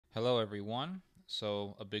Hello, everyone.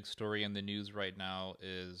 So, a big story in the news right now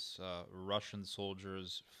is Russian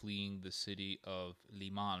soldiers fleeing the city of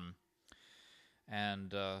Liman.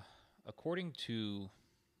 And according to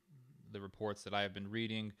the reports that I have been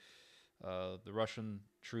reading, the Russian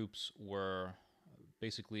troops were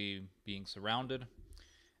basically being surrounded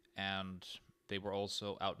and they were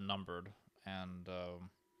also outnumbered. And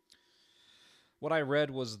what I read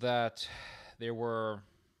was that there were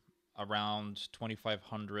around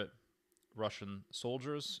 2,500 Russian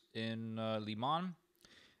soldiers in Liman,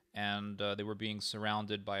 and they were being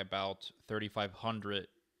surrounded by about 3,500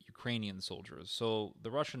 Ukrainian soldiers. So the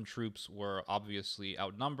Russian troops were obviously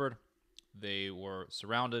outnumbered. They were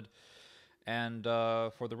surrounded. And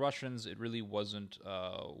for the Russians, it really wasn't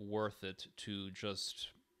worth it to just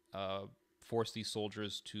uh, force these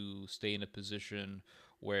soldiers to stay in a position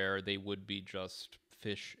where they would be just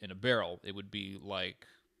fish in a barrel. It would be like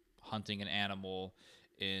hunting an animal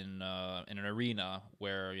in an arena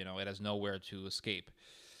where it has nowhere to escape.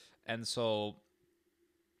 And so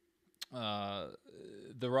uh,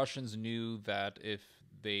 the Russians knew that if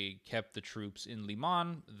they kept the troops in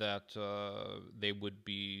Liman, that they would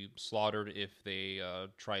be slaughtered if they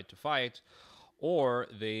tried to fight, or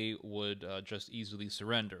they would just easily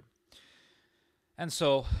surrender. And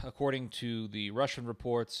so, according to the Russian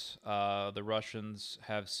reports, the Russians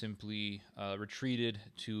have simply retreated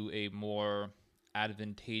to a more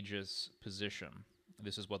advantageous position.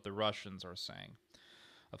 This is what the Russians are saying.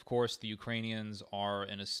 Of course, the Ukrainians are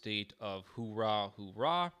in a state of hoorah,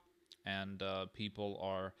 hoorah, and people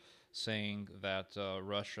are saying that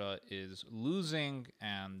Russia is losing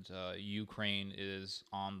and Ukraine is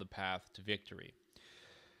on the path to victory.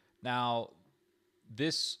 Now,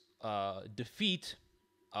 this defeat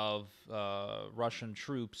of Russian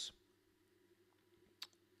troops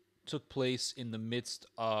took place in the midst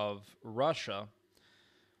of Russia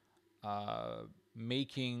uh,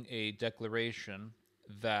 making a declaration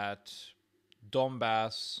that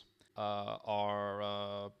Donbass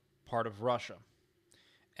are part of Russia,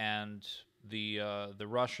 and the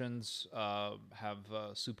Russians have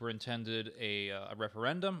superintended a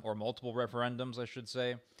referendum, or multiple referendums, I should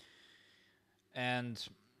say, and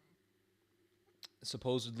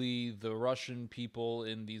supposedly the Russian people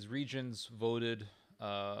in these regions voted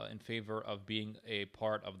in favor of being a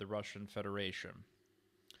part of the Russian Federation.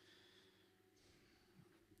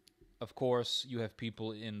 Of course, you have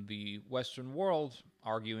people in the Western world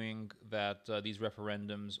arguing that these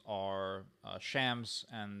referendums are shams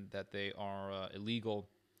and that they are illegal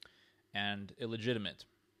and illegitimate.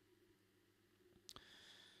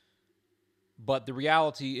 But the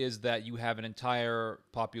reality is that you have an entire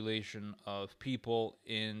population of people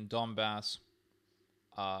in Donbass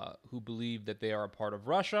who believe that they are a part of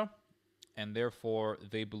Russia, and therefore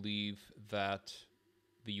they believe that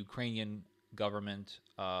the Ukrainian government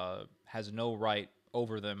has no right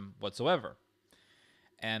over them whatsoever,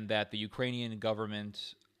 and that the Ukrainian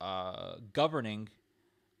government governing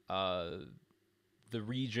uh, the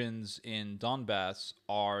regions in Donbass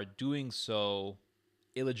are doing so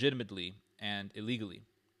illegitimately and illegally.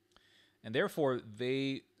 And therefore,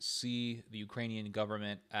 they see the Ukrainian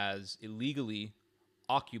government as illegally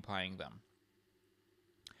occupying them.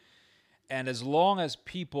 And as long as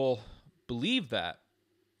people believe that,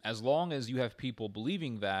 as long as you have people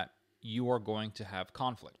believing that, you are going to have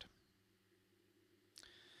conflict.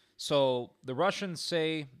 So the Russians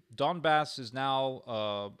say Donbass is now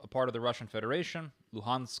a part of the Russian Federation.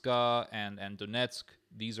 Luhansk and Donetsk,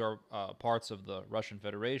 these are parts of the Russian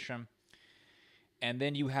Federation. And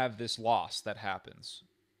then you have this loss that happens,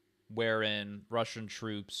 wherein Russian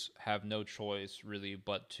troops have no choice really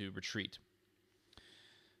but to retreat.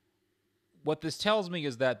 What this tells me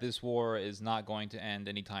is that this war is not going to end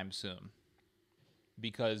anytime soon,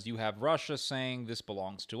 because you have Russia saying this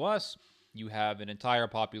belongs to us. You have an entire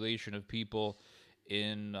population of people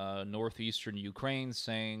in northeastern Ukraine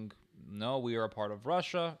saying, no, we are a part of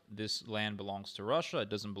Russia. This land belongs to Russia. It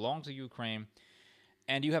doesn't belong to Ukraine.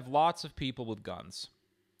 And you have lots of people with guns.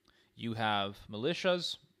 You have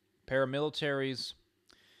militias, paramilitaries,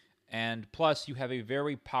 and plus you have a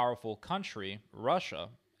very powerful country, Russia,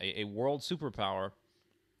 a world superpower,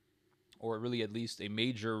 or really at least a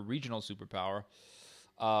major regional superpower,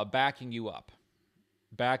 backing you up,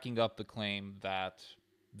 backing up the claim that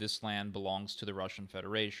this land belongs to the Russian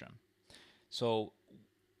Federation. So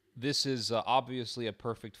this is obviously a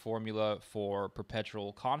perfect formula for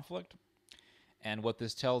perpetual conflict. And what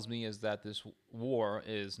this tells me is that this war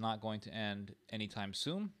is not going to end anytime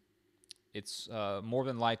soon. It's more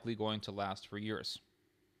than likely going to last for years.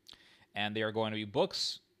 And there are going to be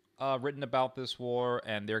books written about this war,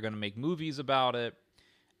 and they're going to make movies about it.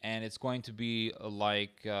 and it's going to be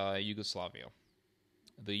like Yugoslavia.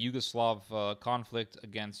 The Yugoslav conflict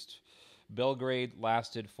against Belgrade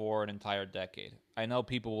lasted for an entire decade. I know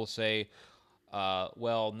people will say,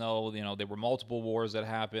 well, no, there were multiple wars that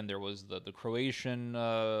happened. There was the Croatian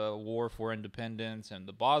war for independence, and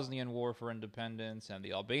the Bosnian war for independence, and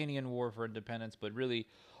the Albanian war for independence. But really,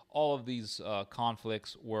 all of these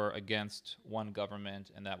conflicts were against one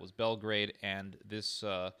government, and that was Belgrade. And this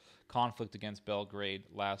conflict against Belgrade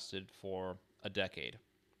lasted for a decade.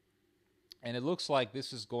 And it looks like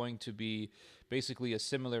this is going to be basically a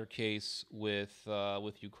similar case with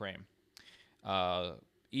Ukraine.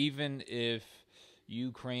 Even if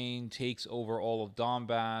Ukraine takes over all of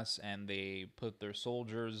Donbass and they put their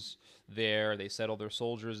soldiers there, they settle their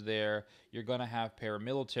soldiers there, you're going to have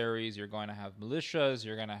paramilitaries, you're going to have militias,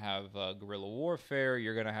 you're going to have guerrilla warfare,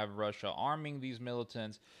 you're going to have Russia arming these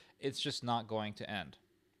militants. It's just not going to end.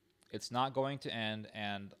 It's not going to end,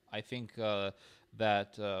 and I think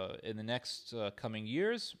that in the next coming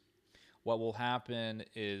years, what will happen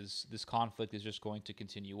is this conflict is just going to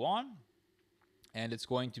continue on, and it's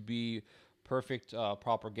going to be perfect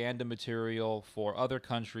propaganda material for other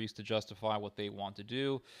countries to justify what they want to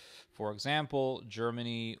do. For example,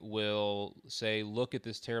 Germany will say, look at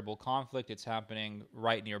this terrible conflict. It's happening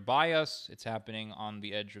right nearby us. It's happening on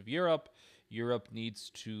the edge of Europe. Europe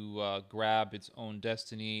needs to grab its own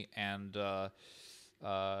destiny and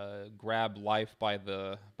grab life by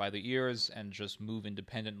the ears and just move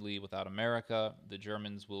independently without America. The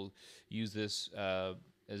Germans will use this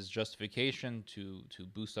as justification to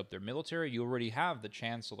boost up their military. You already have the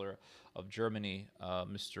Chancellor of Germany,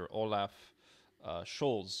 Mr. Olaf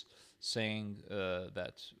Scholz, saying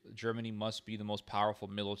that Germany must be the most powerful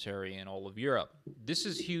military in all of Europe. This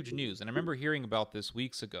is huge news, and I remember hearing about this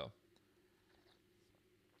weeks ago.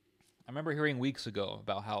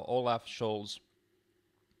 About how Olaf Scholz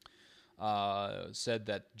said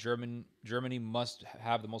that Germany must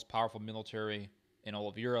have the most powerful military in all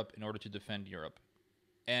of Europe in order to defend Europe.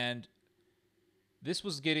 And this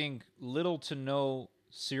was getting little to no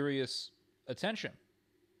serious attention.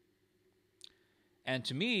 And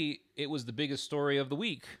to me, it was the biggest story of the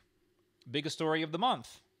week, biggest story of the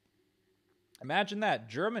month. Imagine that,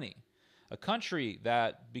 Germany, a country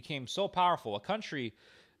that became so powerful, a country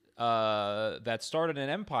that started an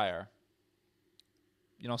empire,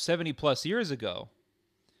 70 plus years ago,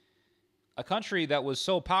 a country that was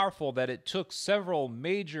so powerful that it took several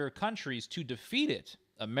major countries to defeat it.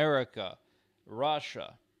 America,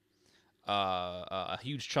 Russia, a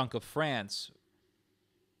huge chunk of France.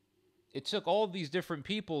 It took all of these different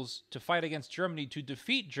peoples to fight against Germany to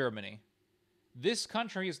defeat Germany. This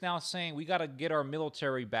country is now saying we got to get our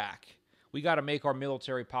military back. We got to make our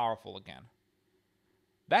military powerful again.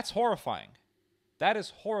 That's horrifying. That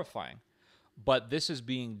is horrifying. But this is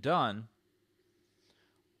being done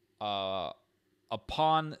upon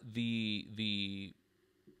all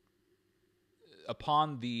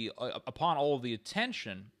of the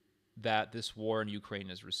attention that this war in Ukraine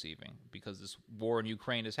is receiving. Because this war in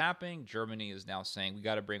Ukraine is happening, Germany is now saying we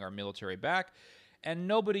got to bring our military back, and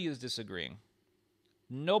nobody is disagreeing.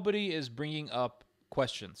 Nobody is bringing up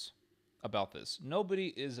questions about this.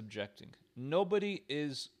 Nobody is objecting. Nobody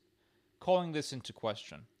is calling this into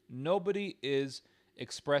question. Nobody is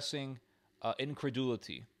expressing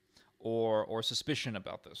incredulity or suspicion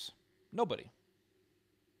about this. Nobody.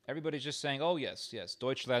 Everybody's just saying, oh, yes,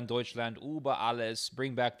 Deutschland, über alles,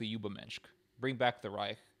 bring back the Übermensch, bring back the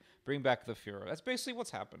Reich, bring back the Führer. That's basically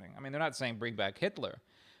what's happening. I mean, they're not saying bring back Hitler,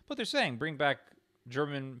 but they're saying bring back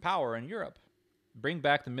German power in Europe, bring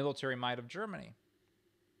back the military might of Germany.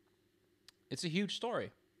 It's a huge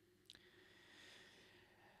story.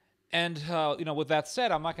 And, with that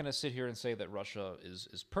said, I'm not going to sit here and say that Russia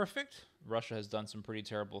is perfect. Russia has done some pretty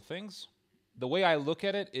terrible things. The way I look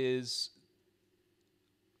at it is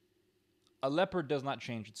a leopard does not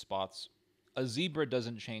change its spots. A zebra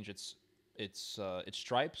doesn't change its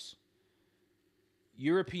stripes.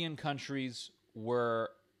 European countries were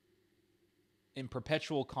in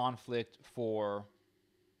perpetual conflict for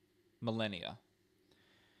millennia.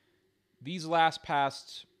 These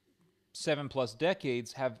past 7+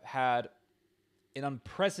 decades have had an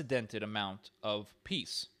unprecedented amount of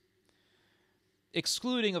peace.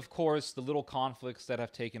 Excluding, of course, the little conflicts that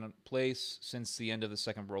have taken place since the end of the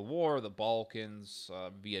Second World War, the Balkans,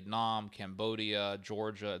 Vietnam, Cambodia,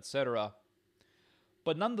 Georgia, etc.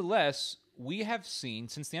 But nonetheless, we have seen,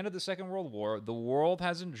 since the end of the Second World War, the world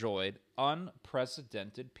has enjoyed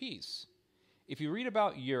unprecedented peace. If you read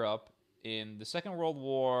about Europe in the Second World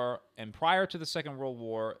War and prior to the Second World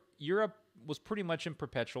War, Europe was pretty much in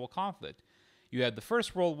perpetual conflict. You had the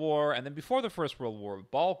First World War, and then before the First World War,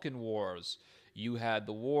 Balkan Wars. You had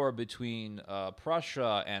the war between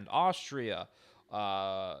Prussia and Austria.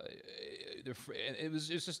 It was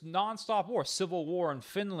just nonstop war, civil war in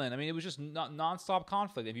Finland. I mean, it was just nonstop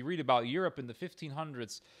conflict. If you read about Europe in the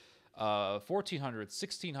 1500s, 1400s,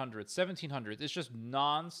 1600s, 1700s, it's just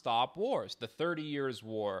nonstop wars. The 30 Years'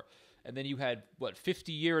 War, and then you had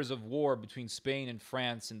 50 years of war between Spain and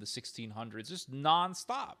France in the 1600s, just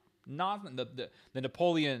nonstop. The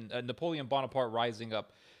Napoleon Bonaparte rising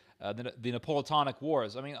up, the Napoleonic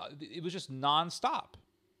Wars. I mean, it was just nonstop.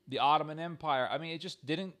 The Ottoman Empire. I mean, it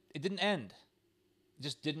didn't end. It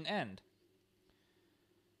just didn't end.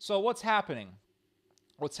 So what's happening?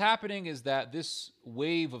 What's happening is that this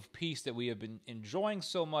wave of peace that we have been enjoying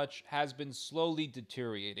so much has been slowly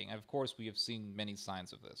deteriorating. And of course, we have seen many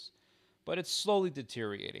signs of this. But it's slowly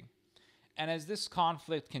deteriorating. And as this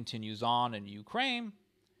conflict continues on in Ukraine,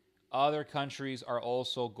 other countries are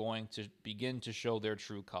also going to begin to show their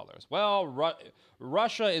true colors. Well,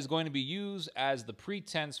 Russia is going to be used as the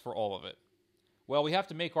pretense for all of it. Well, we have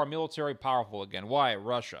to make our military powerful again. Why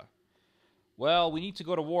Russia? Well, we need to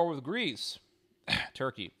go to war with Greece.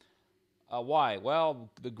 Turkey. Why? Well,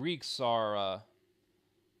 the Greeks are...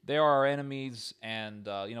 they are our enemies, and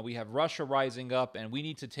we have Russia rising up, and we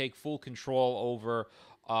need to take full control over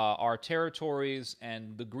our territories,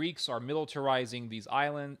 and the Greeks are militarizing these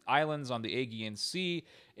islands on the Aegean Sea.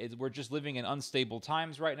 We're just living in unstable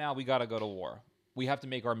times right now. We got to go to war. We have to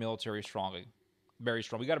make our military strong, very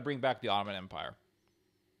strong. We got to bring back the Ottoman Empire.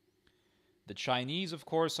 The Chinese, of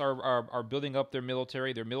course, are building up their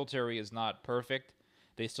military. Their military is not perfect.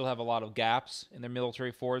 They still have a lot of gaps in their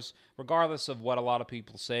military force, regardless of what a lot of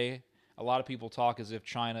people say. A lot of people talk as if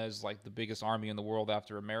China is like the biggest army in the world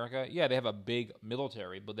after America. Yeah, they have a big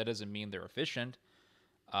military, but that doesn't mean they're efficient.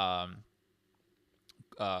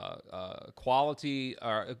 Quality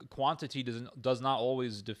or quantity does not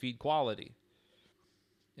always defeat quality.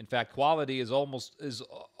 In fact, quality is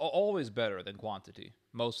always better than quantity,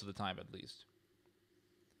 most of the time at least.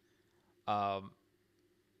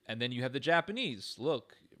 And then you have the Japanese.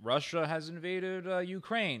 Look, Russia has invaded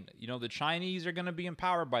Ukraine. The Chinese are going to be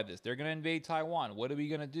empowered by this. They're going to invade Taiwan. What are we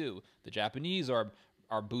going to do? The Japanese are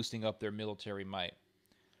boosting up their military might.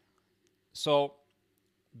 So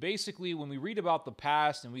basically, when we read about the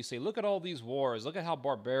past and we say, look at all these wars, look at how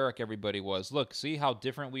barbaric everybody was. Look, see how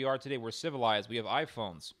different we are today. We're civilized. We have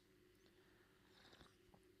iPhones.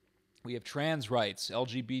 We have trans rights,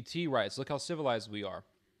 LGBT rights. Look how civilized we are.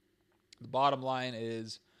 The bottom line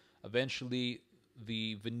is, eventually,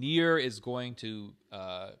 the veneer is going to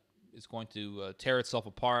tear itself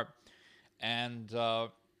apart, and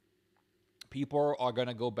people are going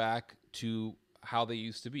to go back to how they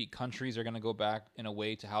used to be. Countries are going to go back in a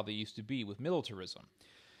way to how they used to be with militarism.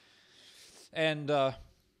 And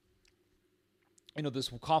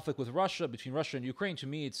this conflict with Russia, between Russia and Ukraine, to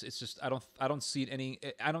me, it's just I don't see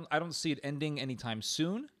it ending anytime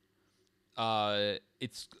soon.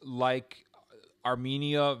 It's like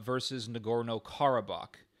Armenia versus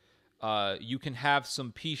Nagorno-Karabakh. You can have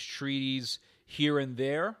some peace treaties here and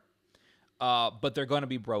there, but they're going to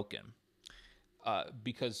be broken.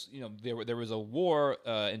 Because there was a war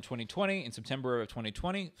in 2020, in September of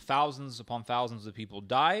 2020. Thousands upon thousands of people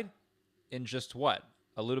died in just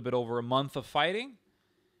a little bit over a month of fighting.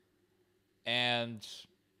 And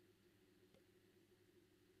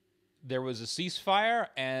there was a ceasefire,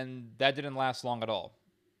 and that didn't last long at all.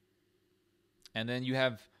 And then you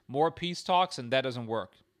have more peace talks, and that doesn't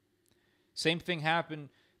work. Same thing happened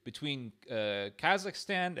between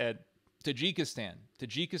Kazakhstan and Tajikistan.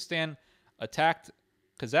 Tajikistan attacked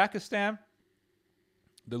Kazakhstan.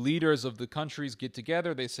 The leaders of the countries get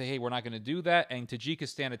together. They say, hey, we're not going to do that. And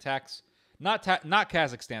Tajikistan attacks, not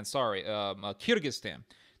Kazakhstan, sorry, Kyrgyzstan.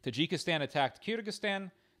 Tajikistan attacked Kyrgyzstan.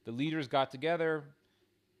 The leaders got together.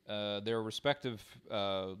 Their respective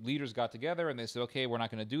leaders got together, and they said, okay, we're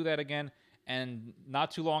not going to do that again. And not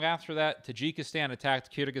too long after that, Tajikistan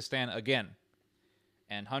attacked Kyrgyzstan again,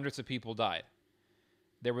 and hundreds of people died.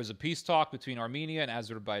 There was a peace talk between Armenia and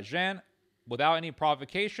Azerbaijan. Without any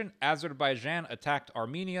provocation, Azerbaijan attacked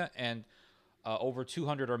Armenia, and over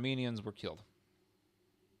 200 Armenians were killed.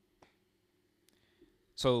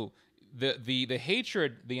 So the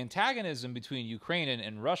hatred, the antagonism between Ukraine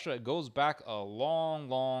and Russia goes back a long,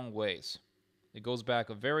 long ways. It goes back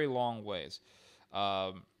a very long ways.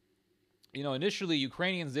 Initially,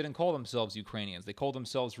 Ukrainians didn't call themselves Ukrainians. They called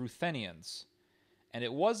themselves Ruthenians. And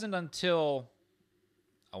it wasn't until,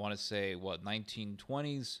 I want to say,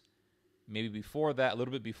 1920s, maybe before that, a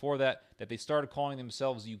little bit before that, that they started calling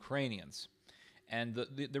themselves Ukrainians. And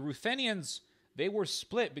the Ruthenians, they were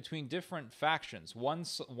split between different factions. One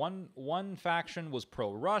faction was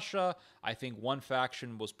pro-Russia. I think one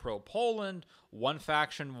faction was pro-Poland. One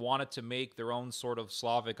faction wanted to make their own sort of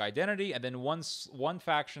Slavic identity, and then one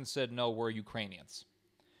faction said, "No, we're Ukrainians.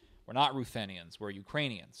 We're not Ruthenians. We're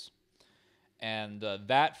Ukrainians." And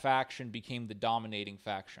that faction became the dominating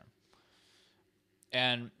faction.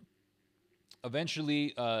 And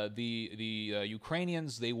eventually, the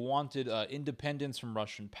Ukrainians, they wanted independence from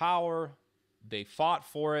Russian power. They fought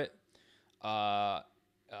for it. The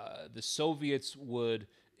Soviets would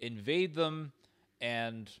invade them,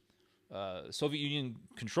 and the Soviet Union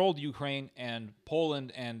controlled Ukraine, and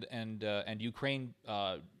Poland and Ukraine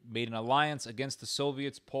made an alliance against the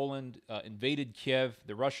Soviets. Poland invaded Kiev.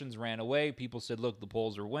 The Russians ran away. People said, "Look, the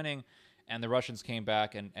Poles are winning," and the Russians came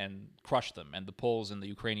back and crushed them, and the Poles and the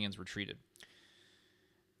Ukrainians retreated.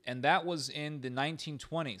 And that was in the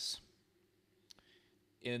 1920s.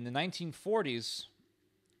 In the 1940s,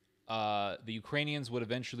 the Ukrainians would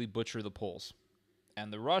eventually butcher the Poles,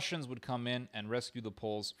 and the Russians would come in and rescue the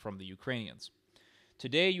Poles from the Ukrainians.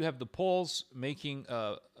 Today, you have the Poles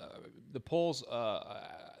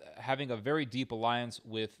having a very deep alliance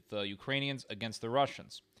with the Ukrainians against the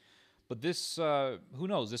Russians. But this, who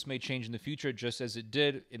knows? This may change in the future, just as it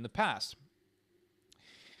did in the past.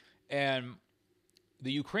 And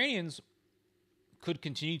the Ukrainians could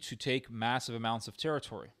continue to take massive amounts of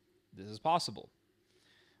territory. This is possible.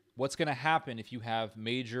 What's going to happen if you have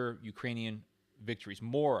major Ukrainian victories,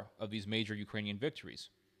 more of these major Ukrainian victories?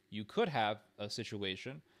 You could have a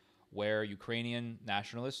situation where Ukrainian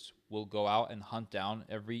nationalists will go out and hunt down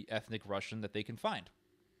every ethnic Russian that they can find.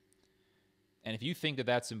 And if you think that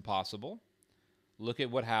that's impossible, look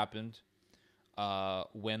at what happened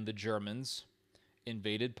when the Germans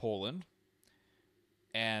invaded Poland,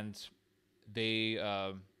 and they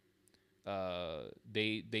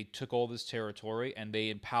took all this territory, and they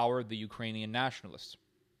empowered the Ukrainian nationalists.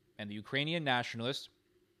 And the Ukrainian nationalists,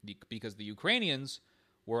 because the Ukrainians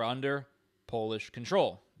were under Polish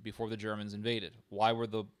control before the Germans invaded. Why were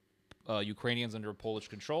the Ukrainians under Polish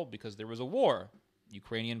control? Because there was a war,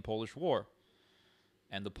 Ukrainian-Polish war.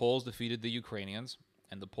 And the Poles defeated the Ukrainians,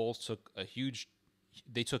 and the Poles took huge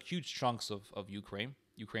chunks of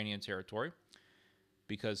Ukrainian territory,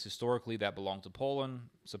 because historically that belonged to Poland.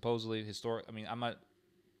 Supposedly, I'm not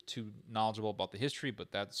too knowledgeable about the history,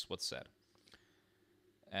 but that's what's said.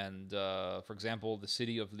 And for example, the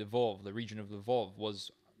city of Lvov, the region of Lvov,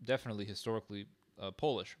 was definitely historically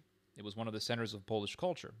Polish. It was one of the centers of Polish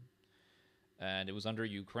culture, and it was under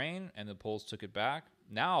Ukraine, and the Poles took it back.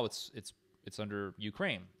 Now it's under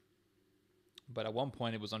Ukraine, but at one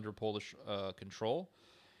point it was under Polish control.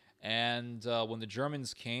 And when the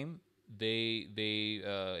Germans came, they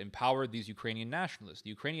empowered these Ukrainian nationalists. The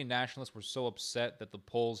Ukrainian nationalists were so upset that the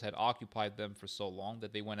Poles had occupied them for so long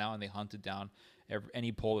that they went out and they hunted down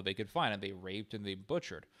any Pole that they could find, and they raped and they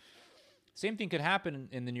butchered. Same thing could happen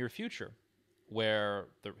in the near future, where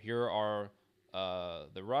here are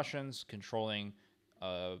the Russians controlling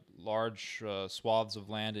large swaths of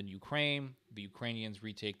land in Ukraine. The Ukrainians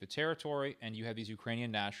retake the territory, and you have these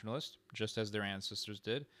Ukrainian nationalists, just as their ancestors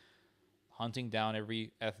did, hunting down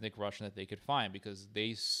every ethnic Russian that they could find, because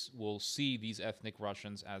they will see these ethnic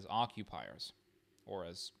Russians as occupiers or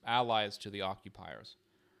as allies to the occupiers.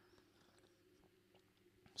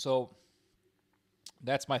 So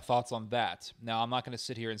that's my thoughts on that. Now, I'm not going to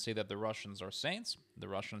sit here and say that the Russians are saints. The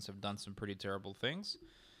Russians have done some pretty terrible things.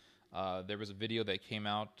 There was a video that came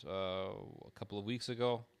out a couple of weeks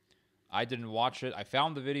ago. I didn't watch it. I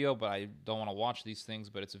found the video, but I don't want to watch these things.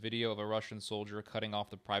 But it's a video of a Russian soldier cutting off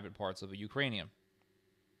the private parts of a Ukrainian.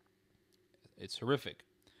 It's horrific.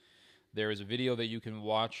 There is a video that you can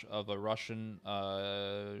watch of a Russian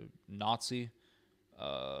a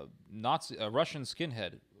Russian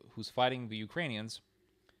skinhead who's fighting the Ukrainians,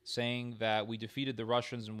 saying that we defeated the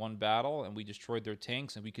Russians in one battle and we destroyed their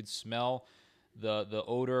tanks, and we could smell the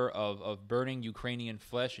odor of burning Ukrainian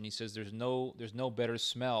flesh. And he says there's no better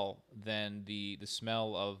smell than the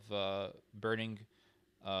smell of burning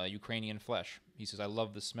Ukrainian flesh. He says, I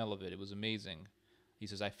love the smell of it. It was amazing. He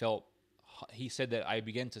says, he said that I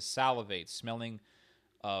began to salivate smelling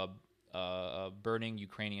burning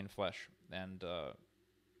Ukrainian flesh. And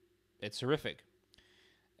it's horrific.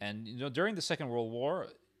 And during the Second World War,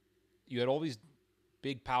 you had all these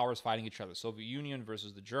big powers fighting each other, Soviet Union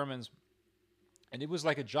versus the Germans. And it was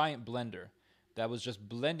like a giant blender that was just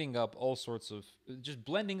blending up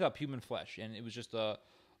blending up human flesh. And it was just a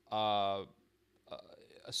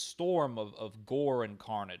storm of gore and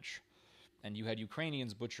carnage. And you had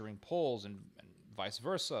Ukrainians butchering Poles and vice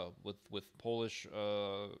versa, with Polish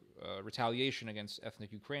retaliation against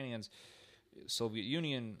ethnic Ukrainians. Soviet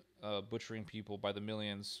Union butchering people by the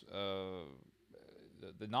millions,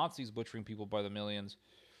 the Nazis butchering people by the millions,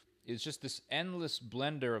 is just this endless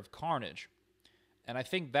blender of carnage. And I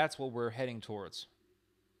think that's what we're heading towards.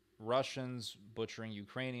 Russians butchering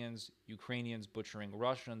Ukrainians, Ukrainians butchering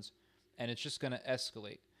Russians, and it's just going to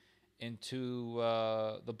escalate into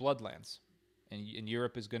the bloodlands. And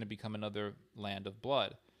Europe is going to become another land of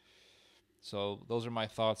blood. So those are my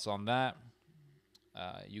thoughts on that.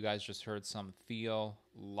 You guys just heard some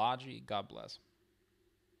theology. God bless.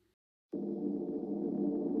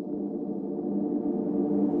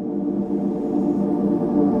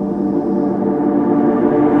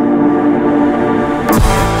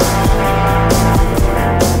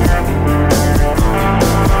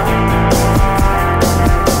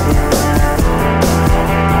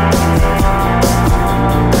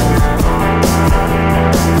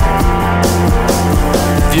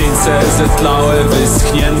 Wieńce zetlałe,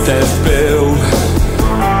 wyschnięte w pył.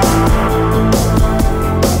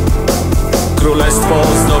 Królestwo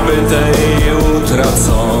zdobyte i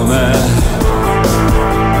utracone.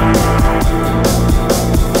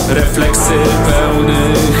 Refleksy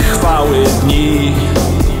pełnych chwały dni.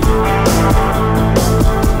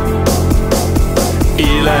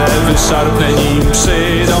 Ile wyszarpnę, nim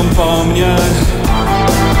przyjdą po mnie.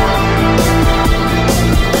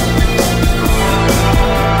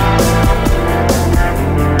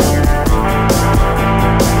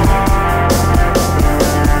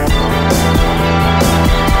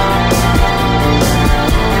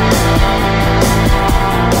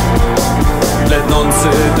 Blednący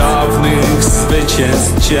dawnych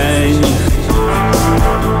zwycięstw cień,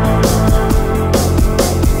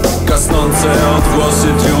 gasnące odgłosy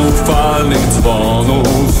triumfalnych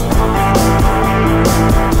dzwonów,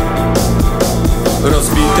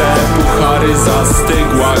 rozbite puchary,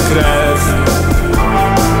 zastygła krew.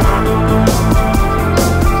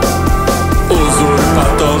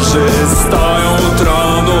 Uzurpatorzy stoją u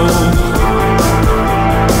tronu.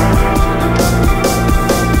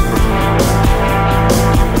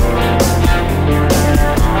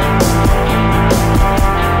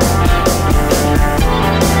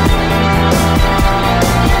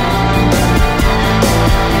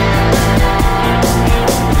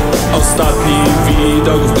 Ostatni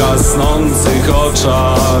widok w gasnących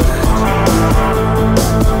oczach.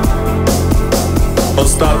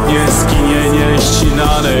 Ostatnie skinienie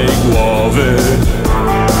ścinanej głowy.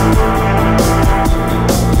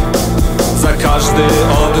 Za każdy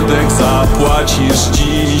oddech zapłacisz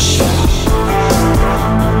dziś.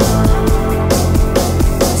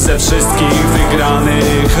 Ze wszystkich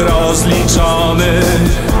wygranych rozliczony.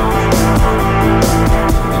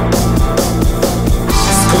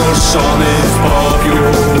 Skruszony w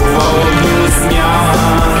popiół w ogniu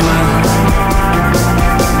zmian.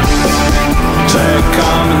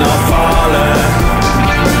 Czekam na falę,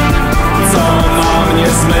 co ma mnie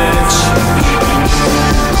zmyć.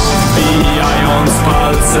 Wbijając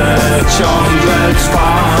palce ciągle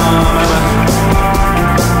trwam.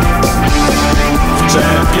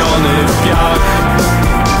 Wczepiony w piach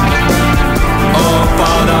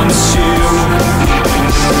opadam z sił.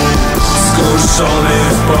 Skruszony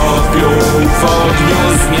w popiół w ogniu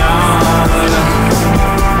zmian.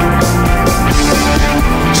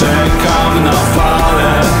 Czekam na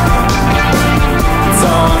falę,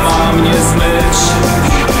 co ma mnie zmyć.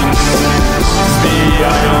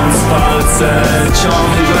 Wbijając palce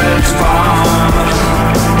ciągle trwam.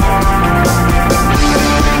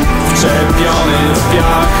 Wczepiony w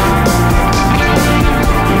piach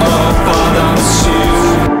opadam z sił.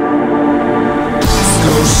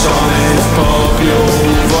 Skruszony w popiół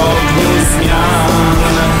w ogniu zmian.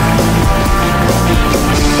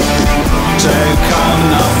 Czekam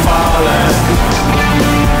na falę,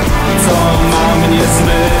 co ma mnie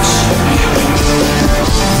zmyć.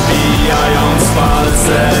 Wbijając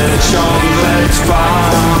palce ciągle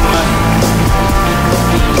trwam.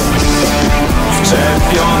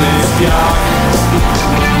 Wczepiony w piach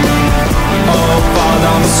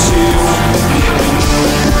opadam z sił.